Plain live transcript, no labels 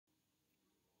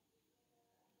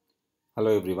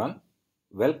Hello everyone,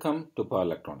 welcome to Power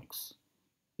Electronics.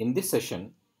 In this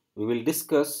session, we will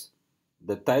discuss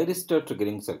the Thyristor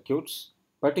triggering circuits,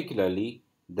 particularly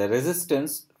the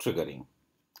resistance triggering.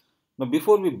 Now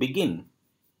before we begin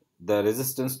the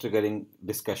resistance triggering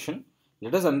discussion,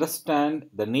 let us understand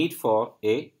the need for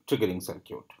a triggering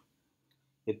circuit.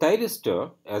 A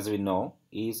thyristor, as we know,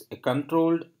 is a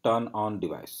controlled turn-on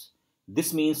device.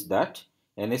 This means that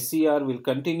an SCR will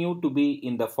continue to be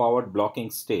in the forward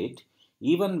blocking state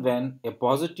even when a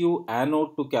positive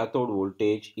anode to cathode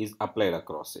voltage is applied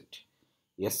across it.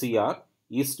 SCR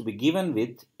is to be given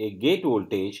with a gate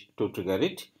voltage to trigger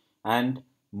it and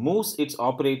moves its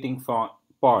operating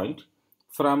point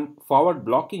from forward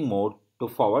blocking mode to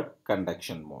forward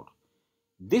conduction mode.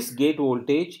 This gate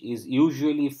voltage is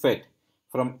usually fed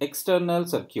from external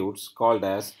circuits called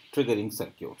as triggering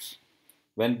circuits.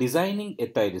 When designing a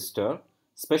thyristor,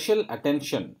 special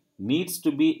attention needs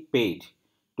to be paid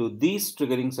to these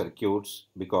triggering circuits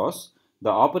because the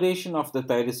operation of the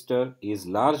thyristor is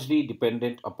largely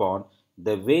dependent upon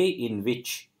the way in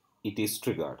which it is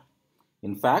triggered.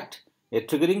 In fact, a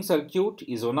triggering circuit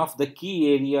is one of the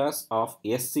key areas of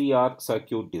SCR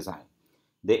circuit design.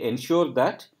 They ensure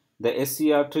that the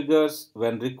SCR triggers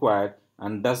when required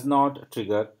and does not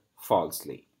trigger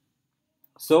falsely.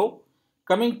 So,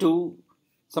 coming to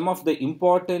some of the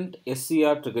important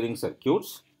SCR triggering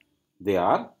circuits, they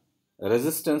are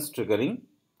resistance triggering,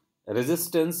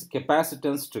 resistance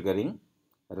capacitance triggering,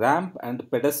 ramp and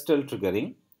pedestal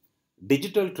triggering,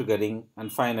 digital triggering,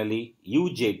 and finally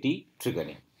UJT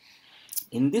triggering.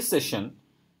 In this session,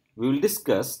 we will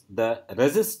discuss the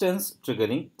resistance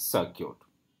triggering circuit.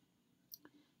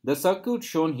 The circuit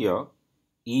shown here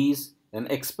is an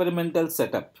experimental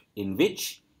setup in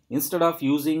which instead of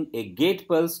using a gate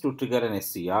pulse to trigger an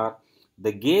SCR,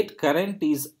 the gate current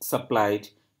is supplied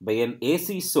by an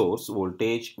AC source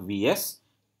voltage Vs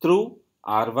through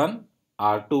R1,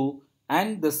 R2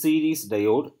 and the series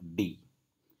diode D.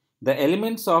 The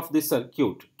elements of the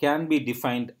circuit can be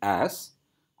defined as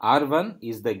R1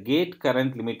 is the gate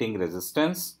current limiting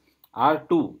resistance,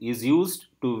 R2 is used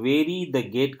to vary the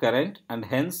gate current and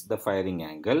hence the firing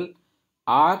angle,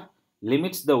 R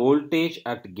limits the voltage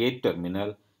at gate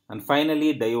terminal, and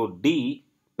finally diode D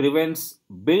prevents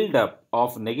build-up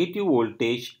of negative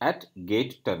voltage at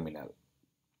gate terminal.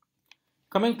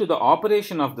 Coming to the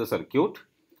operation of the circuit,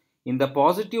 in the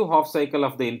positive half cycle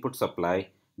of the input supply,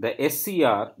 the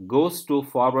SCR goes to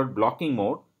forward blocking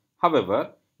mode.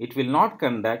 However, it will not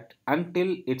conduct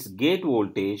until its gate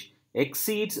voltage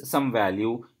exceeds some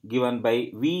value given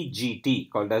by VGT,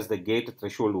 called as the gate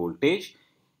threshold voltage,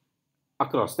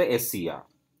 across the SCR.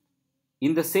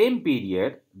 In the same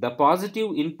period, the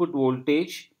positive input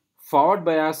voltage forward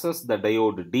biases the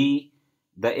diode D,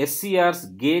 the SCR's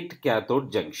gate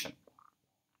cathode junction.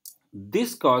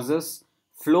 This causes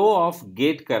flow of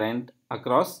gate current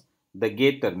across the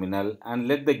gate terminal and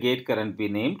let the gate current be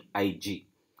named IG.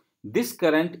 This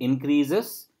current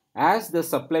increases as the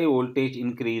supply voltage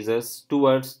increases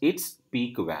towards its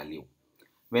peak value.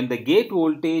 When the gate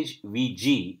voltage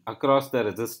Vg across the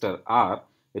resistor R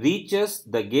reaches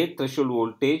the gate threshold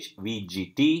voltage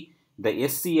Vgt, the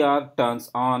SCR turns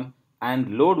on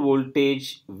and load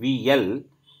voltage VL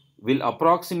will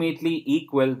approximately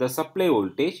equal the supply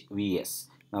voltage Vs.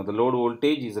 Now the load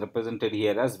voltage is represented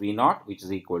here as V0, which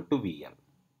is equal to VL.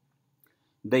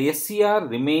 The SCR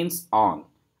remains on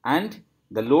and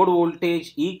the load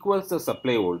voltage equals the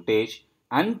supply voltage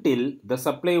until the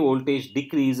supply voltage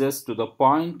decreases to the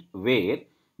point where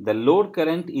the load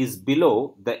current is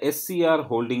below the SCR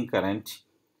holding current.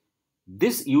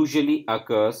 This usually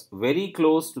occurs very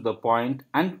close to the point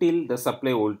until the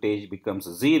supply voltage becomes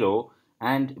 0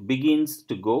 and begins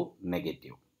to go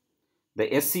negative.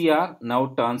 The SCR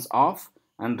now turns off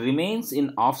and remains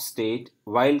in off state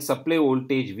while supply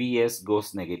voltage Vs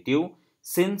goes negative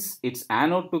since its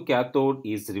anode to cathode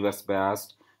is reverse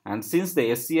biased, and since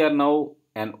the SCR now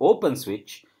an open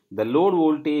switch, the load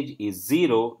voltage is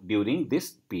 0 during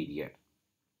this period.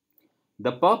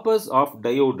 The purpose of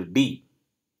diode D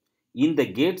in the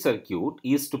gate circuit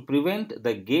is to prevent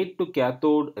the gate to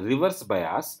cathode reverse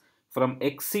bias from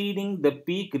exceeding the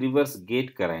peak reverse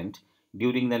gate current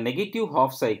during the negative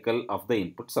half cycle of the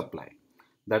input supply.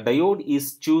 The diode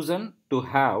is chosen to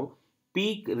have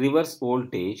peak reverse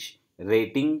voltage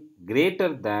rating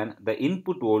greater than the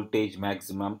input voltage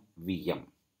maximum Vm.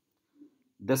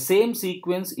 The same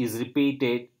sequence is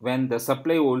repeated when the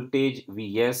supply voltage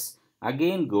Vs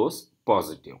again goes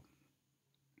positive.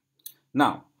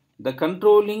 Now, the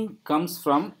controlling comes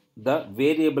from the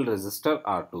variable resistor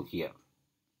R2 here,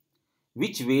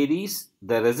 which varies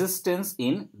the resistance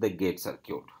in the gate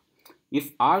circuit.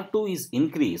 if R2 is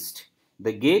increased,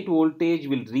 the gate voltage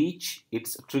will reach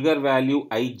its trigger value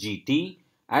IGT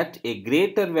at a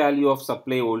greater value of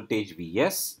supply voltage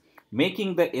Vs,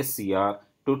 making the SCR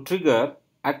to trigger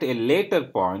at a later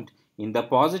point in the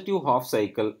positive half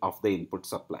cycle of the input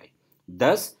supply.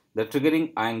 Thus, the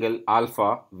triggering angle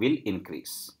alpha will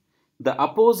increase. The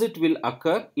opposite will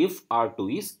occur if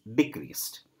R2 is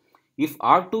decreased. If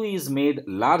R2 is made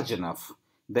large enough,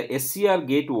 the SCR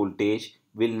gate voltage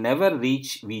will never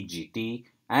reach VGT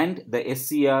and the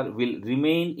SCR will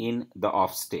remain in the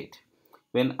off state.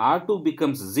 When R2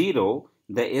 becomes 0,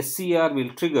 the SCR will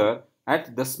trigger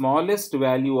at the smallest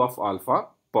value of alpha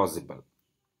possible.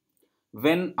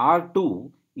 When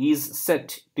R2 is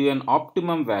set to an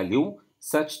optimum value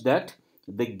such that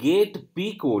the gate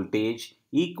peak voltage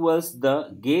equals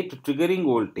the gate triggering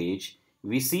voltage,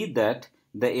 we see that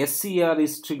the SCR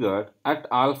is triggered at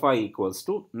alpha equals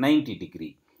to 90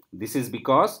 degree. This is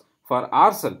because for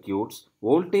our circuits,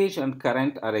 voltage and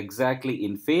current are exactly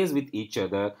in phase with each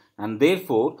other, and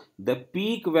therefore the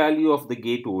peak value of the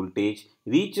gate voltage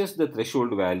reaches the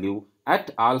threshold value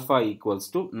at alpha equals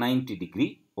to 90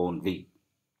 degree only.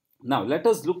 Now let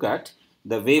us look at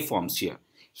the waveforms here.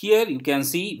 Here you can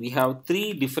see we have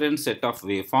three different set of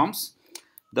waveforms.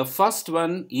 The first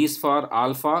one is for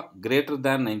alpha greater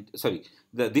than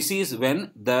this is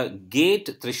when the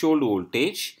gate threshold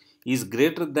voltage is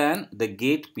greater than the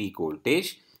gate peak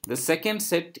voltage. The second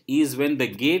set is when the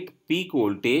gate peak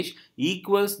voltage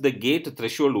equals the gate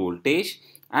threshold voltage,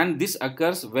 and this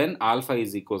occurs when alpha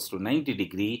is equals to 90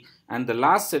 degree. And the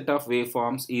last set of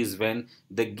waveforms is when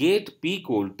the gate peak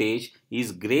voltage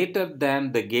is greater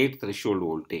than the gate threshold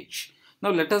voltage.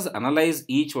 Now let us analyze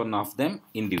each one of them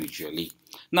individually.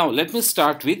 Now let me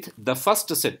start with the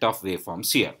first set of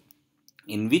waveforms here,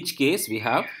 in which case we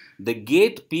have the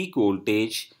gate peak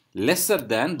voltage lesser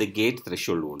than the gate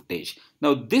threshold voltage.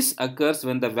 Now this occurs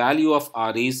when the value of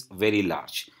R is very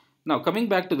large. Now coming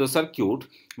back to the circuit,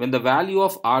 when the value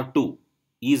of R2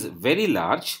 is very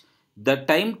large, the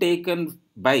time taken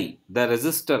by the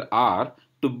resistor R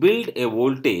to build a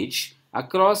voltage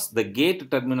across the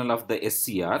gate terminal of the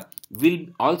SCR will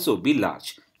also be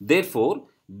large. Therefore,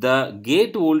 the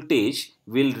gate voltage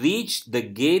will reach the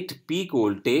gate peak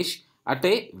voltage at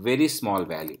a very small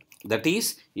value. That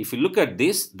is, if you look at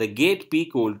this, the gate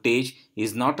peak voltage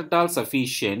is not at all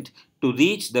sufficient to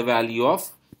reach the value of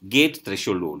gate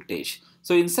threshold voltage.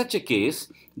 So in such a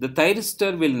case, the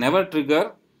thyristor will never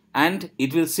trigger and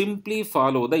it will simply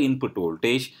follow the input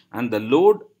voltage, and the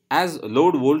load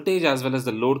voltage as well as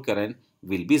the load current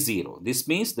will be 0. This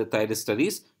means the thyristor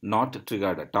is not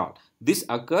triggered at all. This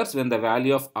occurs when the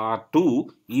value of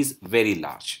R2 is very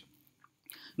large.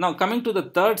 Now coming to the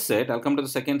third set, I'll come to the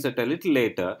second set a little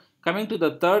later. Coming to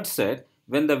the third set,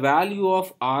 when the value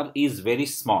of R is very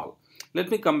small. Let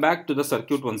me come back to the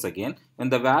circuit once again. When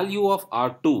the value of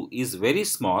R2 is very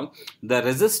small, the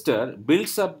resistor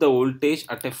builds up the voltage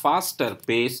at a faster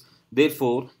pace.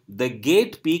 Therefore, the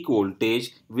gate peak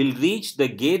voltage will reach the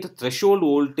gate threshold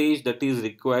voltage that is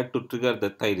required to trigger the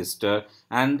thyristor,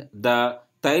 and the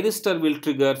thyristor will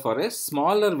trigger for a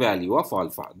smaller value of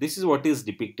alpha. This is what is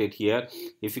depicted here.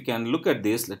 If you can look at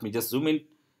this, let me just zoom in.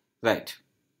 Right.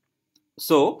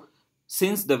 So,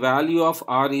 since the value of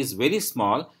R is very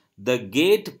small, the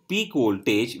gate peak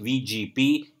voltage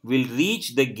VGP will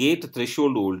reach the gate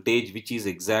threshold voltage, which is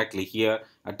exactly here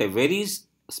at a very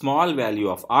small value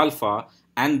of alpha,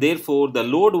 and therefore the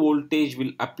load voltage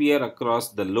will appear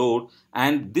across the load,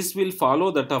 and this will follow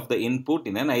that of the input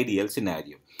in an ideal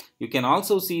scenario. You can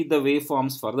also see the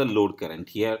waveforms for the load current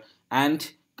here.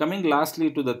 And coming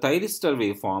lastly to the thyristor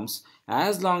waveforms,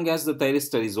 as long as the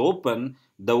thyristor is open,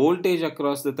 the voltage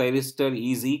across the thyristor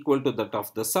is equal to that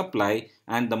of the supply,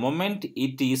 and the moment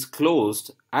it is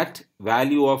closed at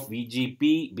value of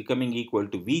VGP becoming equal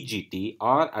to VGT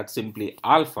or at simply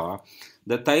alpha,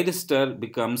 the thyristor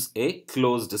becomes a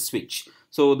closed switch.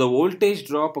 So the voltage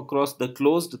drop across the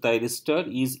closed thyristor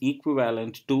is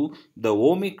equivalent to the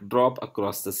ohmic drop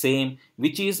across the same,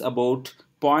 which is about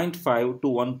 0.5 to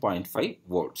 1.5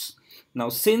 volts. Now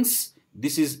since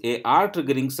this is a R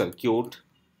triggering circuit,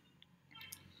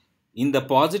 in the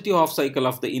positive half cycle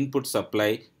of the input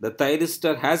supply, the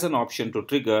thyristor has an option to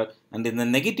trigger, and in the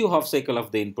negative half cycle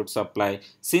of the input supply,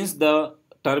 since the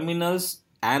terminals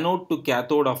anode to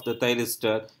cathode of the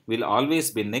thyristor will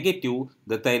always be negative,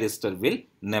 the thyristor will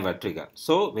never trigger.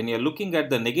 So when you are looking at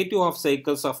the negative half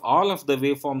cycles of all of the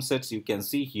waveform sets, you can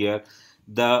see here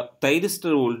the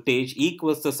thyristor voltage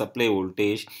equals the supply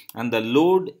voltage, and the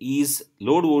load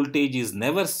voltage is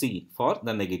never seen for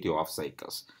the negative half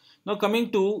cycles. Now coming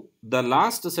to the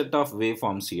last set of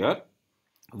waveforms here,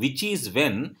 which is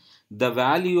when the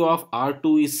value of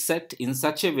R2 is set in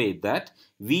such a way that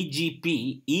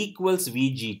VGP equals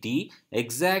VGT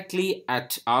exactly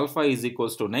at alpha is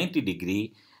equals to 90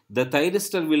 degree. The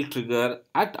thyristor will trigger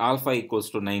at alpha equals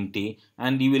to 90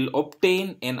 and you will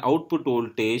obtain an output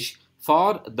voltage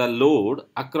for the load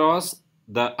across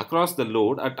the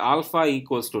load at alpha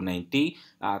equals to 90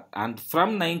 and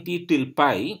from 90 till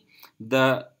pi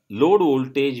the load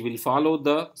voltage will follow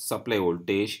the supply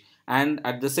voltage, and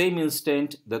at the same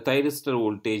instant the thyristor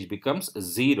voltage becomes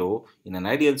 0 in an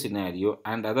ideal scenario,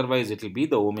 and otherwise it will be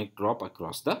the ohmic drop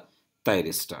across the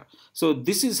thyristor. So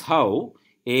this is how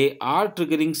a R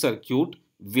triggering circuit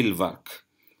will work.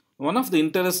 One of the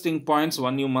interesting points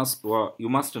you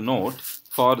must note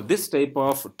for this type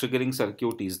of triggering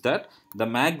circuit is that the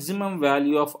maximum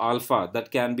value of alpha that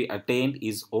can be attained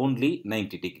is only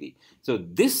 90 degree. So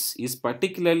this is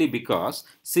particularly because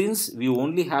since we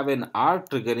only have an R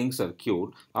triggering circuit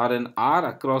or an R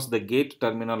across the gate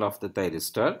terminal of the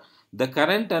thyristor, the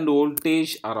current and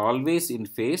voltage are always in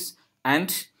phase,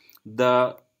 and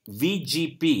the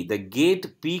VGP, the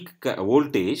gate peak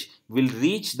voltage, will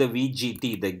reach the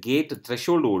VGT, the gate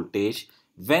threshold voltage,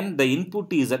 when the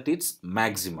input is at its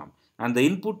maximum. And the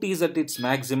input is at its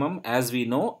maximum, as we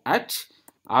know, at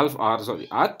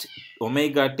at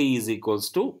omega t is equals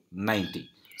to 90.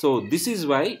 So this is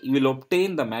why you will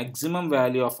obtain the maximum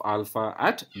value of alpha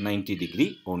at 90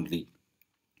 degree only.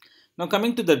 Now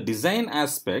coming to the design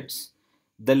aspects,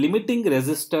 the limiting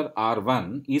resistor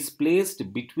R1 is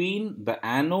placed between the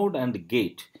anode and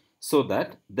gate so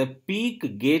that the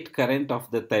peak gate current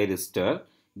of the thyristor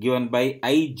given by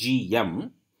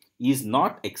IGM is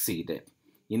not exceeded.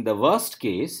 In the worst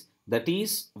case, that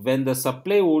is when the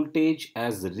supply voltage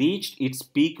has reached its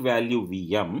peak value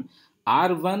Vm,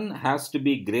 R1 has to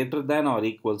be greater than or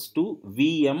equals to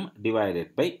Vm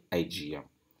divided by IGM.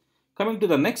 Coming to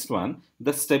the next one,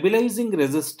 the stabilizing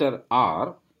resistor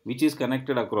R, which is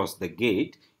connected across the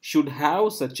gate, should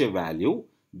have such a value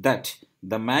that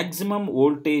the maximum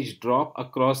voltage drop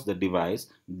across the device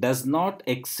does not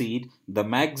exceed the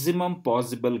maximum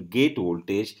possible gate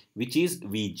voltage, which is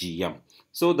VGM.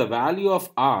 So the value of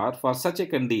R for such a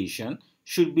condition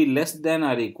should be less than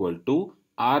or equal to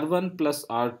R1 plus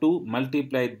R2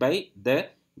 multiplied by the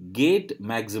gate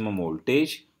maximum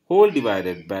voltage whole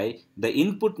divided by the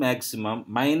input maximum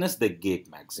minus the gate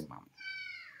maximum.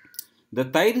 The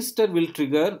thyristor will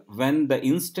trigger when the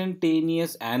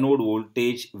instantaneous anode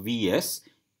voltage Vs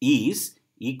is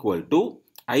equal to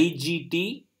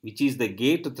IGT, which is the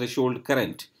gate threshold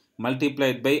current,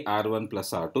 multiplied by R1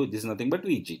 plus R2, this is nothing but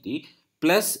VGT,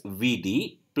 plus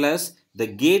Vd plus the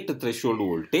gate threshold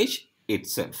voltage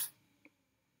itself.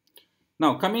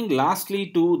 Now coming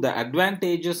lastly to the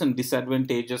advantages and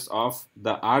disadvantages of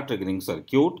the R triggering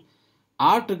circuit.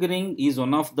 R triggering is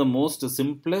one of the most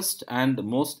simplest and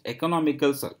most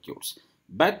economical circuits,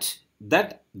 but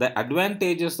that the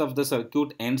advantages of the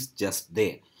circuit ends just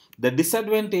there. The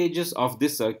disadvantages of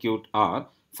this circuit are,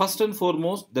 first and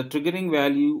foremost, the triggering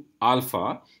value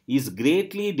alpha is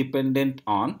greatly dependent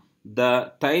on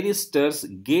the thyristor's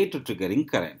gate triggering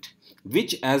current,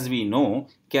 which as we know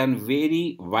can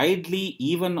vary widely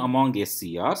even among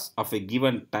SCRs of a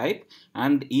given type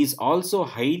and is also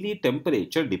highly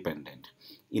temperature dependent.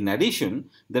 In addition,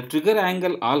 the trigger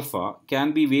angle alpha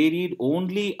can be varied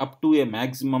only up to a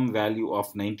maximum value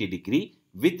of 90 degree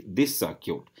with this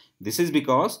circuit. This is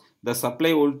because the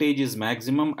supply voltage is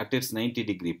maximum at its 90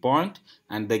 degree point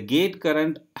and the gate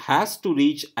current has to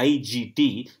reach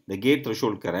IGT, the gate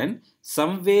threshold current,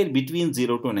 somewhere between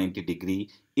 0 to 90 degree,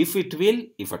 if it will,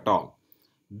 if at all.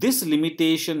 This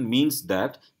limitation means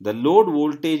that the load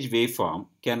voltage waveform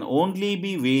can only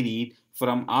be varied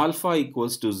from alpha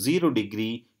equals to 0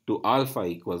 degree to alpha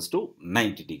equals to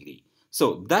 90 degree.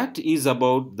 So that is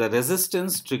about the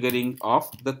resistance triggering of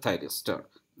the thyristor.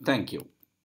 Thank you.